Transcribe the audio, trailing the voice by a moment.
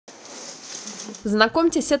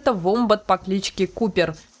Знакомьтесь, это вомбат по кличке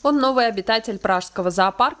Купер. Он новый обитатель Пражского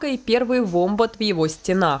зоопарка и первый вомбат в его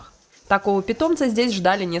стенах. Такого питомца здесь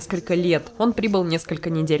ждали несколько лет. Он прибыл несколько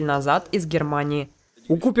недель назад из Германии.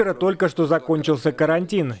 У Купера только что закончился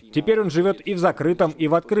карантин. Теперь он живет и в закрытом, и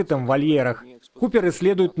в открытом вольерах. Купер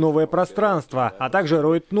исследует новое пространство, а также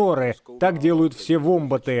роет норы. Так делают все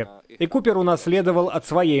вомбаты. И Купер унаследовал от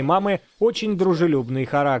своей мамы очень дружелюбный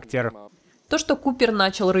характер. То, что Купер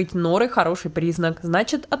начал рыть норы, хороший признак.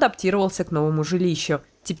 Значит, адаптировался к новому жилищу.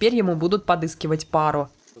 Теперь ему будут подыскивать пару.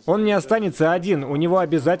 Он не останется один, у него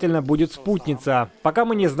обязательно будет спутница. Пока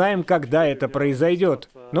мы не знаем, когда это произойдет.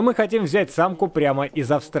 Но мы хотим взять самку прямо из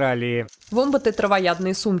Австралии. Вомбаты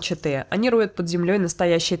травоядные сумчатые. Они роют под землей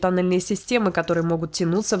настоящие тоннельные системы, которые могут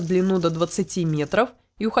тянуться в длину до 20 метров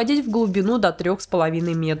и уходить в глубину до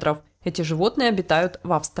 3,5 метров. Эти животные обитают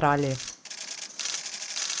в Австралии.